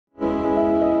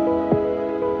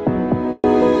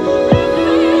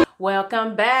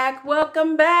Welcome back,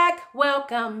 welcome back,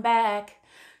 welcome back.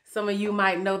 Some of you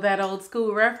might know that old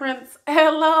school reference.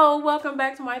 Hello, welcome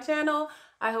back to my channel.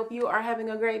 I hope you are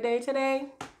having a great day today.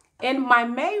 In my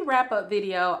May wrap-up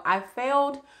video, I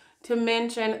failed to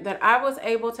mention that I was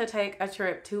able to take a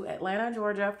trip to Atlanta,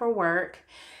 Georgia for work.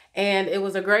 And it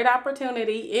was a great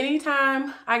opportunity.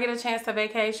 Anytime I get a chance to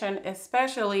vacation,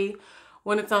 especially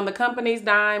when it's on the company's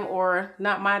dime or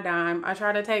not my dime, I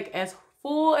try to take as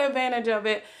full advantage of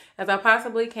it as I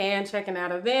possibly can, checking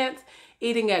out events,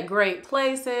 eating at great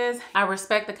places. I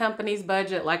respect the company's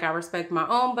budget like I respect my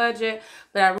own budget,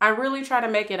 but I really try to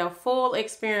make it a full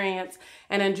experience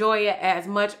and enjoy it as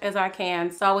much as I can.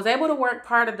 So I was able to work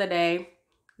part of the day,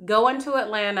 go into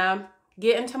Atlanta,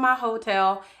 get into my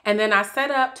hotel, and then I set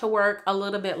up to work a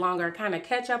little bit longer, kind of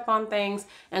catch up on things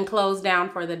and close down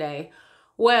for the day.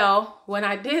 Well, when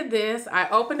I did this, I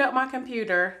opened up my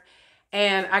computer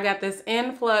and I got this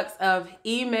influx of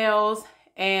emails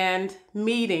and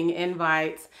meeting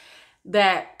invites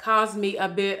that caused me a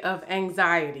bit of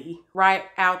anxiety right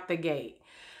out the gate.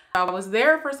 I was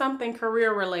there for something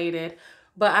career related,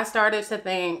 but I started to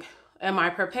think, am I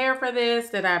prepared for this?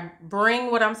 Did I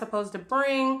bring what I'm supposed to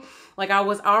bring? Like, I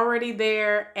was already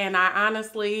there, and I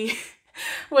honestly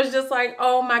was just like,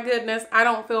 oh my goodness, I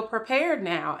don't feel prepared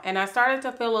now. And I started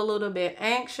to feel a little bit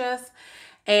anxious.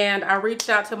 And I reached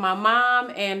out to my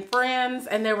mom and friends,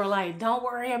 and they were like, don't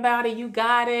worry about it. You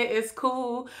got it. It's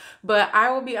cool. But I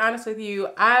will be honest with you,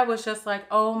 I was just like,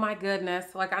 oh my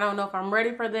goodness. Like, I don't know if I'm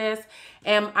ready for this.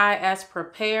 Am I as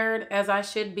prepared as I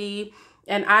should be?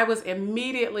 And I was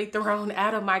immediately thrown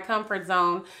out of my comfort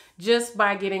zone just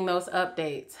by getting those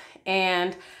updates.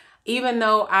 And even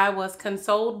though I was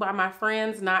consoled by my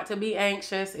friends not to be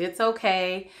anxious, it's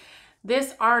okay,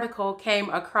 this article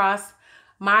came across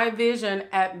my vision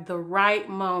at the right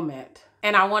moment,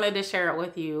 and I wanted to share it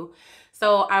with you.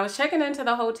 So I was checking into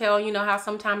the hotel. You know how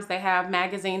sometimes they have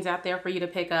magazines out there for you to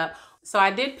pick up. So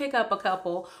I did pick up a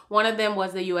couple. One of them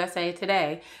was the USA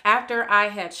Today. After I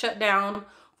had shut down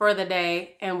for the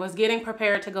day and was getting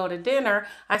prepared to go to dinner,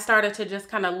 I started to just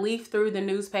kind of leaf through the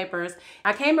newspapers.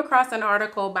 I came across an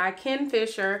article by Ken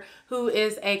Fisher, who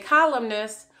is a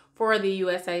columnist for the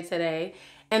USA Today.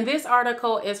 And this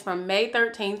article is from May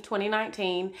 13th,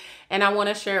 2019, and I want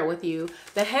to share it with you.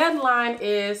 The headline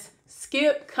is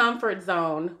 "Skip Comfort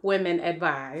Zone, Women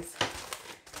Advise."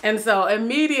 And so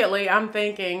immediately I'm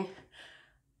thinking,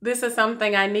 this is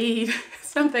something I need,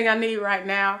 something I need right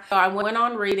now. So I went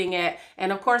on reading it,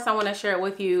 and of course I want to share it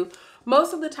with you.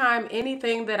 Most of the time,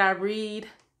 anything that I read,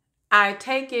 I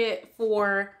take it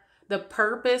for the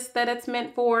purpose that it's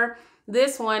meant for.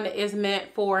 This one is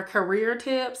meant for career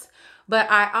tips, but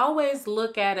I always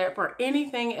look at it for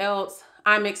anything else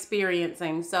I'm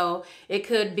experiencing. So it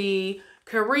could be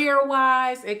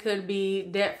career-wise, it could be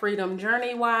debt freedom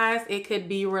journey-wise, it could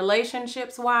be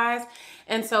relationships-wise.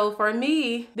 And so for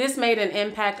me, this made an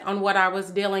impact on what I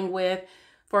was dealing with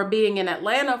for being in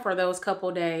Atlanta for those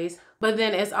couple days. But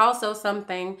then it's also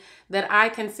something that I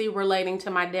can see relating to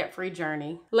my debt-free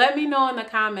journey. Let me know in the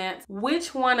comments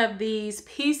which one of these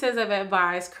pieces of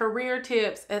advice, career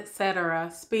tips,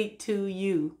 etc. speak to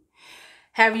you.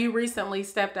 Have you recently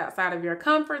stepped outside of your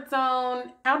comfort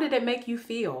zone? How did it make you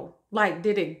feel? Like,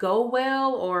 did it go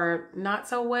well or not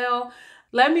so well?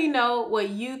 Let me know what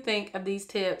you think of these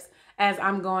tips as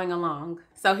I'm going along.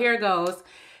 So here goes.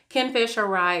 Ken Fisher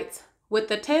writes, "With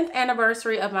the 10th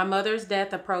anniversary of my mother's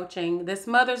death approaching, this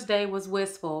Mother's Day was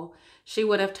wistful. She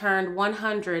would have turned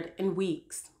 100 in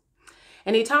weeks."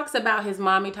 And he talks about his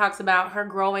mom. He talks about her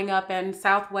growing up in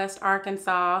Southwest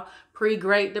Arkansas,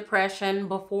 pre-Great Depression,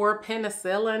 before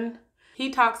penicillin. He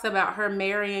talks about her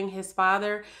marrying his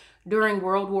father during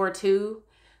World War II,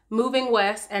 moving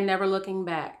west and never looking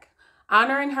back.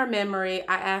 Honoring her memory,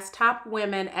 I asked top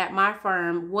women at my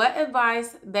firm what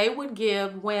advice they would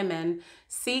give women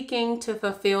seeking to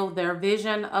fulfill their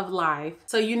vision of life.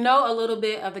 So you know a little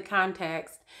bit of the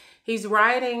context. He's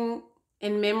writing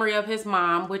in memory of his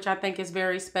mom, which I think is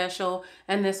very special,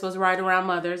 and this was right around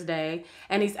Mother's Day.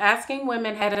 And he's asking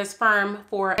women at his firm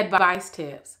for advice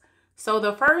tips. So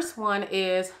the first one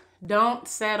is, don't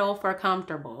settle for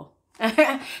comfortable.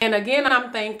 And again,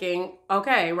 I'm thinking,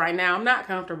 okay, right now I'm not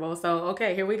comfortable. So,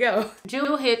 okay, here we go.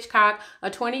 Jewel Hitchcock,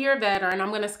 a 20-year veteran, I'm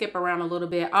going to skip around a little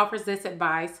bit, offers this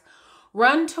advice.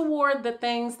 Run toward the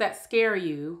things that scare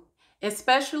you,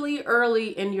 especially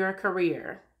early in your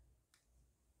career.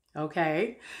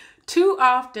 Okay. Too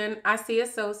often I see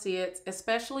associates,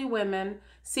 especially women,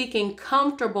 seeking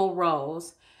comfortable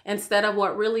roles instead of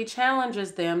what really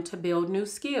challenges them to build new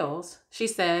skills. She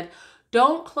said,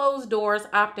 Don't close doors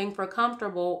opting for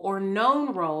comfortable or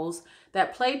known roles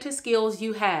that play to skills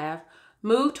you have.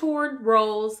 Move toward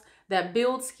roles that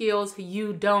build skills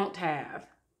you don't have.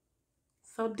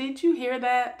 So did you hear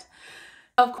that?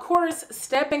 Of course,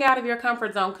 stepping out of your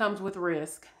comfort zone comes with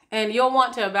risk. And you'll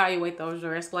want to evaluate those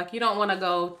risks. Like, you don't want to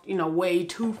go, way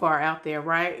too far out there,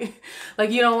 right?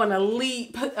 Like, you don't want to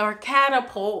leap or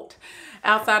catapult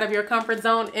outside of your comfort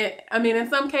zone. In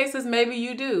some cases, maybe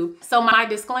you do. So my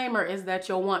disclaimer is that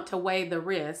you'll want to weigh the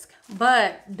risk.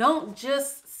 But don't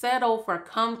just settle for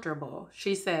comfortable,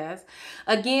 she says.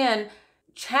 Again,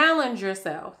 challenge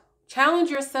yourself. Challenge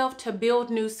yourself to build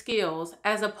new skills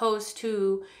as opposed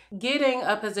to getting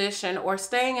a position or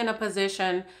staying in a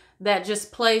position that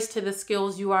just plays to the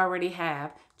skills you already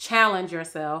have. Challenge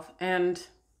yourself. And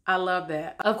I love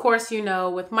that. Of course,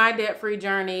 with my debt-free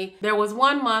journey, there was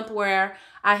one month where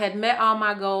I had met all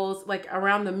my goals, like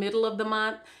around the middle of the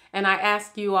month. And I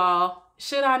asked you all,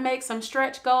 should I make some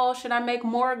stretch goals? Should I make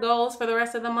more goals for the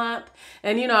rest of the month?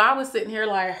 And, I was sitting here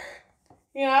like,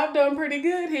 I've done pretty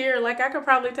good here. Like, I could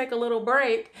probably take a little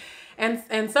break.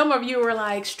 And some of you were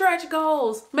like, stretch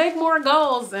goals, make more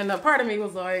goals. And a part of me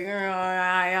was like,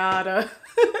 I oughta.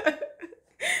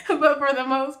 But for the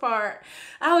most part,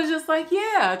 I was just like,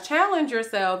 yeah, challenge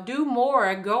yourself, do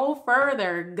more, go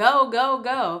further, go, go,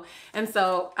 go. And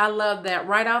so I love that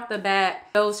right off the bat,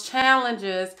 those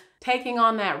challenges, taking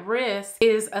on that risk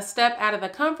is a step out of the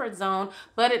comfort zone,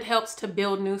 but it helps to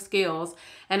build new skills.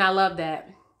 And I love that.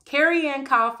 Carrie Ann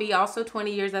Coffey, also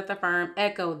 20 years at the firm,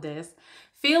 echoed this.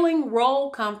 Feeling role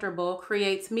comfortable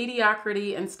creates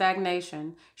mediocrity and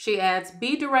stagnation. She adds,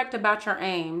 be direct about your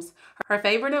aims. Her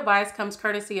favorite advice comes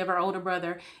courtesy of her older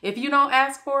brother. If you don't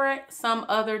ask for it, some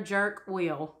other jerk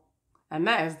will. And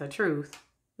that is the truth.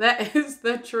 That is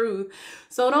the truth.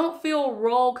 So don't feel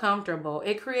role comfortable.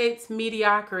 It creates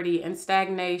mediocrity and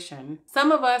stagnation.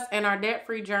 Some of us in our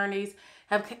debt-free journeys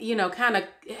have, kind of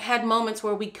had moments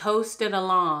where we coasted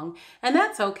along, and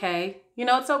that's okay.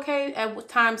 It's okay at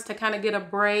times to kind of get a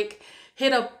break,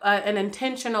 hit an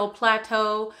intentional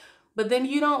plateau, but then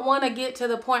you don't want to get to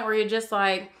the point where you're just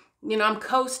like, I'm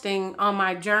coasting on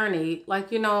my journey. Like,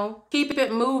 keep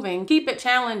it moving, keep it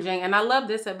challenging. And I love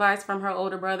this advice from her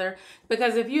older brother,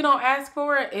 because if you don't ask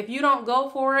for it, if you don't go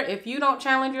for it, if you don't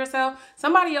challenge yourself,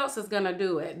 somebody else is going to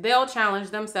do it. They'll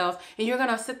challenge themselves, and you're going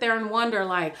to sit there and wonder,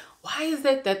 like, why is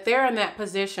it that they're in that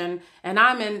position and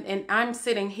I'm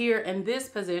sitting here in this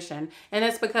position? And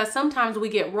it's because sometimes we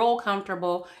get role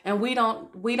comfortable and we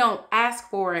don't ask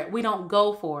for it. We don't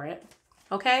go for it.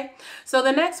 Okay, so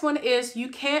the next one is you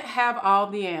can't have all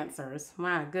the answers.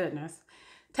 My goodness.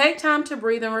 Take time to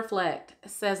breathe and reflect,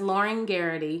 says Lauren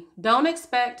Garrity. Don't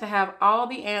expect to have all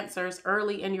the answers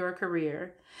early in your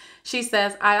career. She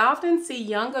says, I often see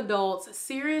young adults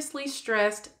seriously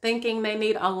stressed, thinking they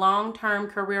need a long-term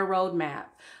career roadmap.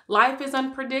 Life is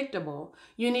unpredictable.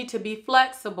 You need to be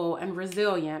flexible and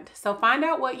resilient. So find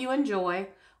out what you enjoy,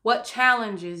 what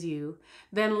challenges you,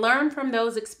 then learn from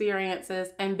those experiences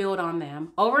and build on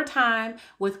them. Over time,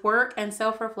 with work and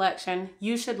self-reflection,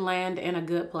 you should land in a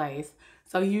good place.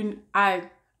 So I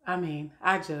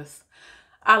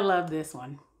love this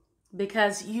one,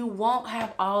 because you won't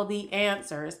have all the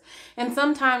answers. And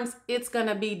sometimes it's going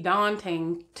to be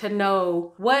daunting to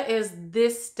know, what is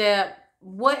this step?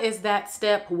 What is that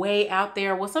step way out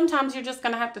there? Well, sometimes you're just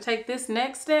going to have to take this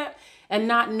next step and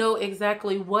not know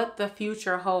exactly what the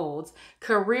future holds.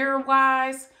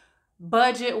 Career-wise,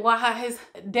 budget-wise,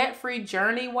 debt-free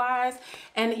journey-wise.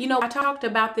 And I talked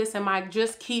about this in my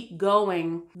Just Keep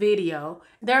Going video.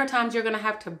 There are times you're going to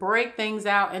have to break things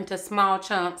out into small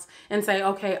chunks and say,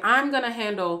 okay, I'm going to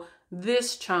handle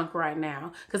this chunk right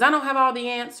now, because I don't have all the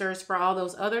answers for all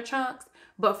those other chunks.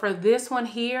 But for this one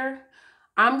here,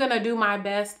 I'm going to do my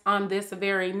best on this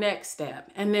very next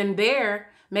step. And then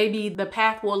maybe the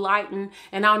path will lighten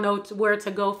and I'll know where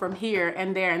to go from here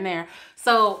and there and there.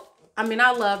 So, I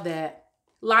love that.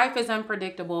 Life is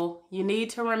unpredictable. You need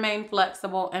to remain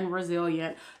flexible and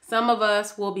resilient. Some of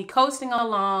us will be coasting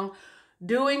along,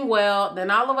 doing well, then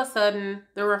all of a sudden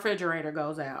the refrigerator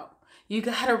goes out. You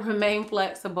got to remain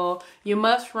flexible. You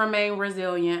must remain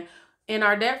resilient. In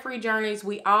our debt-free journeys,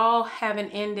 we all have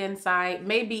an end in sight,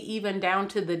 maybe even down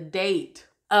to the date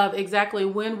of exactly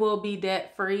when we'll be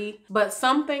debt-free. But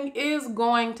something is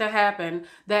going to happen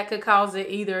that could cause it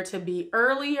either to be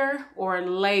earlier or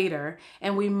later,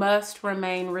 and we must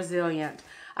remain resilient.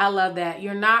 I love that.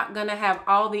 You're not going to have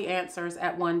all the answers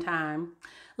at one time.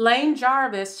 Lane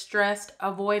Jarvis stressed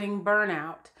avoiding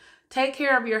burnout. Take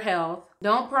care of your health.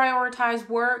 Don't prioritize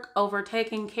work over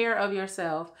taking care of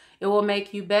yourself. It will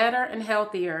make you better and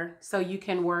healthier so you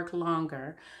can work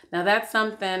longer. Now, that's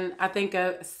something I think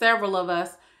several of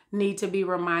us need to be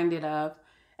reminded of.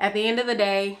 At the end of the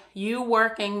day, you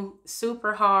working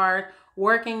super hard,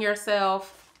 working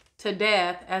yourself to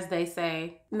death, as they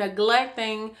say,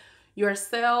 neglecting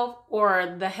yourself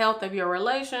or the health of your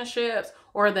relationships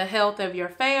or the health of your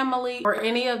family or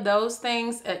any of those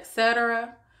things,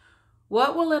 etc.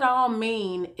 What will it all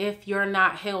mean if you're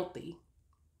not healthy,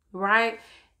 right?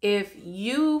 If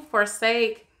you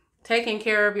forsake taking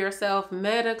care of yourself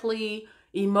medically,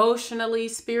 emotionally,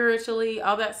 spiritually,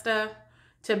 all that stuff,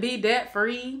 to be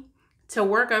debt-free, to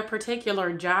work a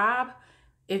particular job,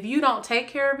 if you don't take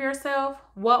care of yourself,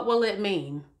 what will it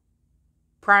mean?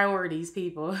 Priorities,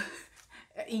 people.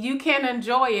 You can't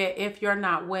enjoy it if you're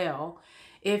not well.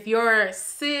 If you're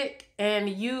sick and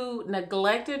you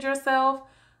neglected yourself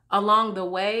along the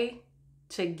way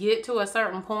to get to a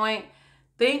certain point,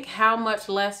 think how much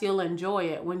less you'll enjoy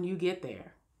it when you get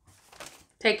there.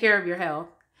 Take care of your health.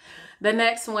 The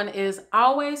next one is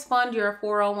always fund your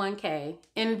 401k.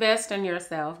 Invest in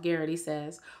yourself, Garrity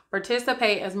says.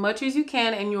 Participate as much as you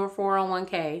can in your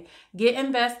 401k. Get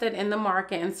invested in the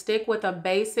market and stick with a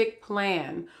basic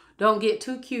plan. Don't get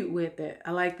too cute with it.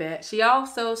 I like that. She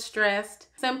also stressed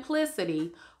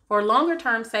simplicity. For longer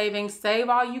term savings, save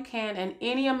all you can and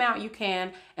any amount you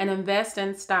can and invest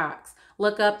in stocks.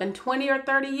 Look up in 20 or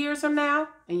 30 years from now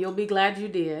and you'll be glad you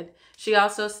did. She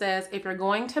also says if you're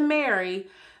going to marry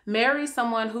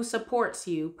someone who supports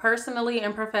you personally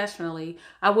and professionally.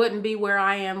 I wouldn't be where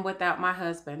I am without my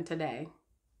husband today.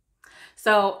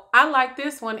 So I like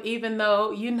this one, even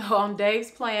though, on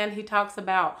Dave's plan, he talks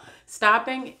about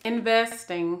stopping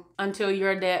investing until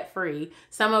you're debt free.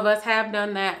 Some of us have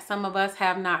done that. Some of us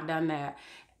have not done that.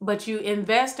 But you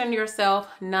invest in yourself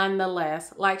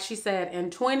nonetheless. Like she said, in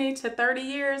 20 to 30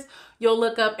 years, you'll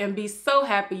look up and be so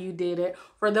happy you did it.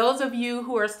 For those of you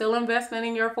who are still investing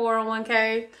in your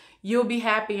 401k, you'll be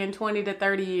happy in 20 to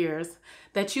 30 years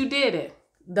that you did it.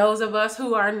 Those of us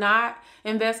who are not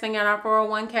investing in our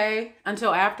 401k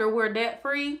until after we're debt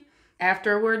free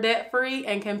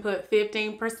and can put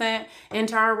 15%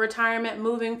 into our retirement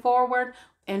moving forward,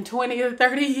 in 20 to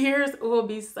 30 years, we'll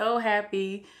be so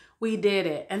happy we did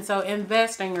it. And so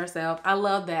invest in yourself. I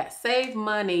love that. Save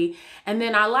money. And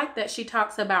then I like that she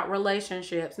talks about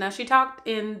relationships. Now, she talked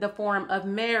in the form of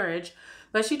marriage,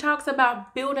 but she talks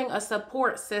about building a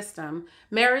support system.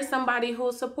 Marry somebody who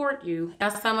will support you. Now,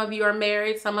 some of you are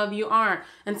married, some of you aren't.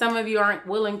 And some of you aren't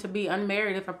willing to be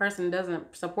unmarried if a person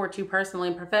doesn't support you personally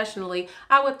and professionally.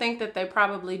 I would think that they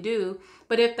probably do.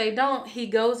 But if they don't, he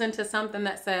goes into something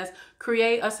that says,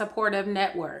 create a supportive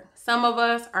network. Some of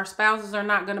us, our spouses are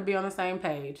not going to be on the same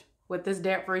page with this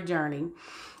debt-free journey.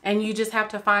 And you just have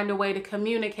to find a way to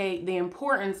communicate the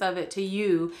importance of it to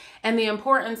you and the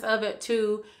importance of it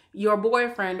to your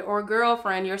boyfriend or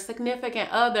girlfriend, your significant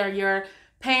other, your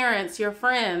parents, your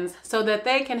friends, so that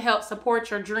they can help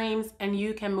support your dreams and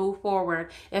you can move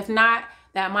forward. If not,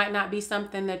 that might not be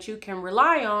something that you can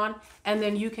rely on, and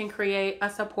then you can create a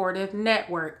supportive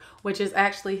network, which is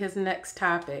actually his next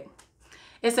topic.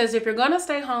 It says, if you're going to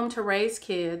stay home to raise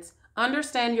kids,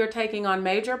 understand you're taking on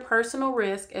major personal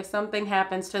risk if something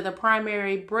happens to the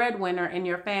primary breadwinner in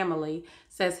your family,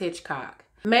 says Hitchcock.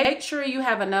 Make sure you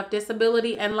have enough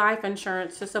disability and life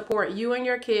insurance to support you and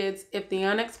your kids if the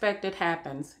unexpected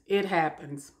happens. It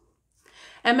happens.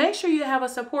 And make sure you have a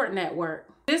support network.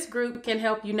 This group can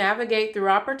help you navigate through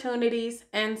opportunities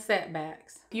and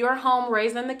setbacks. If you're home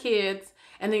raising the kids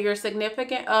and then your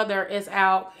significant other is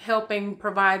out helping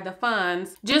provide the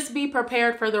funds, just be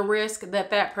prepared for the risk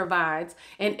that provides.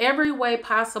 In every way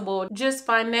possible, just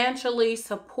financially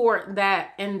support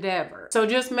that endeavor. So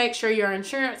just make sure your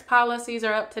insurance policies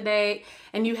are up to date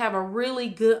and you have a really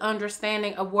good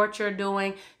understanding of what you're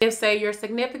doing if, say, your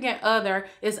significant other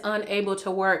is unable to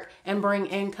work and bring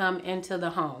income into the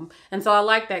home. And so I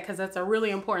like that because that's a really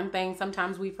important thing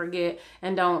sometimes we forget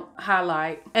and don't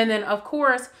highlight. And then, of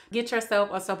course, get yourself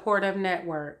a supportive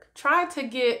network. Try to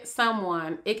get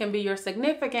someone. It can be your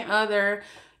significant other,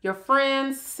 your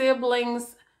friends,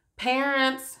 siblings,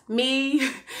 parents, me,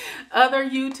 other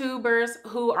YouTubers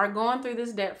who are going through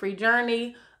this debt-free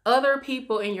journey, other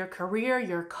people in your career,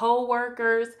 your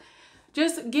co-workers.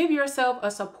 Just give yourself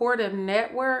a supportive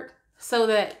network so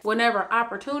that whenever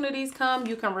opportunities come,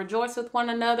 you can rejoice with one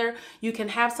another. You can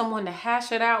have someone to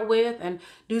hash it out with and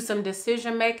do some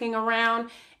decision making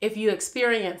around. If you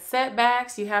experience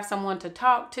setbacks, you have someone to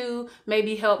talk to,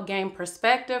 maybe help gain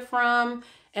perspective from.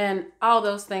 and all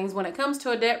those things. When it comes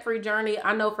to a debt-free journey,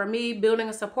 I know for me, building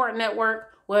a support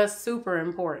network was super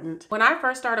important. When I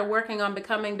first started working on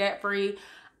becoming debt-free,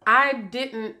 I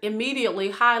didn't immediately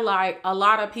highlight a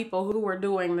lot of people who were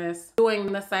doing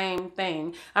the same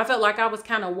thing. I felt like I was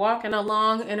kind of walking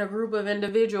along in a group of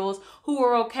individuals who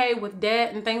were okay with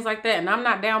debt and things like that. And I'm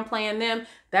not downplaying them.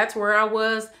 That's where I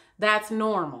was. That's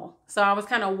normal. So I was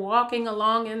kind of walking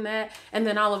along in that, and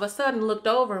then all of a sudden looked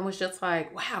over and was just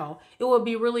like, wow, it would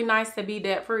be really nice to be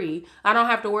debt free. I don't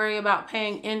have to worry about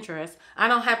paying interest. I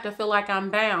don't have to feel like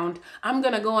I'm bound. I'm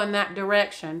going to go in that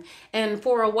direction. And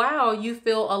for a while, you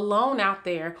feel alone out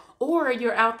there, or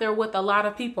you're out there with a lot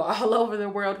of people all over the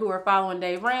world who are following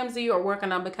Dave Ramsey or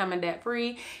working on becoming debt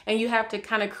free. And you have to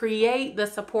kind of create the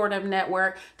supportive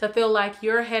network to feel like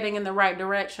you're heading in the right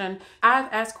direction. I've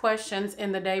asked questions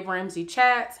in the Dave Ramsey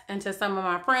chats and to some of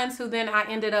my friends who then I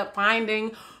ended up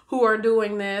finding who are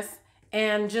doing this,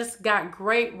 and just got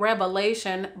great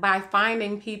revelation by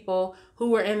finding people who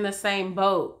were in the same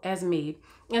boat as me.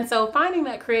 And so finding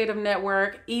that creative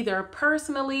network, either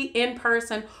personally, in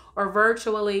person, or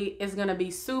virtually, is going to be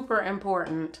super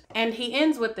important. And he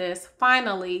ends with this: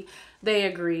 finally, they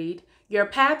agreed. Your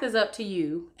path is up to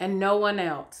you and no one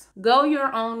else. Go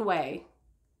your own way.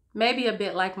 Maybe a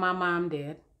bit like my mom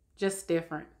did, just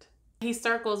different. He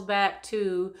circles back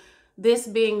to this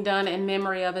being done in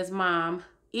memory of his mom.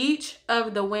 Each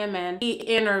of the women he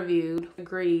interviewed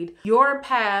agreed, your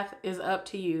path is up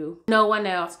to you, no one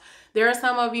else. There are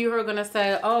some of you who are going to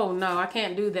say, oh no, I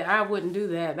can't do that. I wouldn't do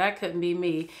that. That couldn't be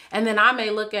me. And then I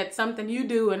may look at something you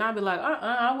do and I'll be like,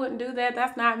 I wouldn't do that.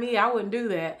 That's not me. I wouldn't do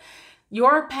that.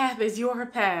 Your path is your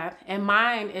path and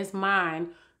mine is mine.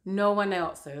 No one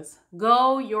else's.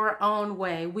 Go your own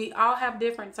way. We all have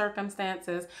different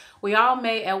circumstances. We all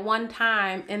may at one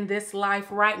time in this life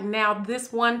right now,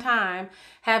 this one time,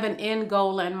 have an end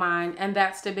goal in mind, and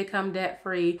that's to become debt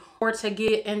free or to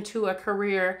get into a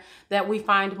career that we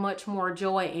find much more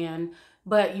joy in.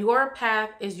 But your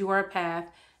path is your path.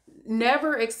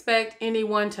 Never expect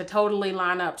anyone to totally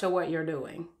line up to what you're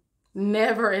doing.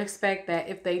 Never expect that.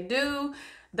 If they do,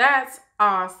 that's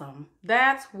awesome.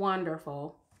 That's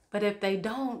wonderful. But if they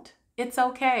don't, it's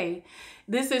okay.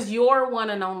 This is your one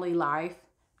and only life,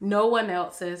 no one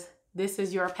else's. This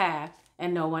is your path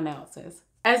and no one else's.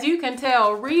 As you can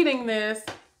tell, reading this,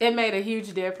 it made a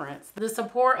huge difference. The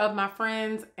support of my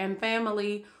friends and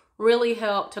family really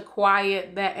helped to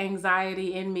quiet that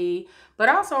anxiety in me, but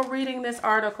also reading this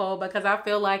article because I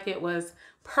feel like it was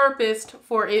purposed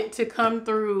for it to come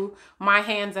through my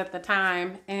hands at the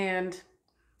time, and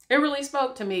it really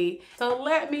spoke to me. So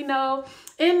let me know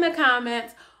in the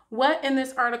comments what in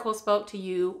this article spoke to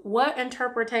you. What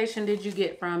interpretation did you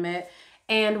get from it?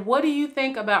 And what do you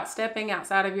think about stepping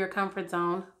outside of your comfort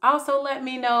zone? Also, let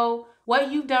me know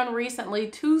what you've done recently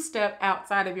to step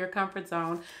outside of your comfort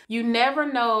zone. You never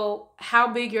know how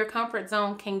big your comfort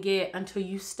zone can get until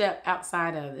you step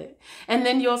outside of it. And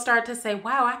then you'll start to say,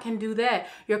 wow, I can do that.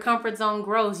 Your comfort zone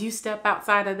grows. You step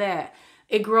outside of that.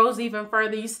 It grows even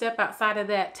further. You step outside of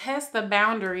that. Test the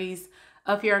boundaries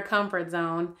of your comfort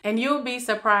zone, and you'll be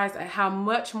surprised at how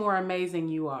much more amazing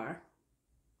you are.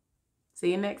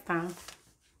 See you next time.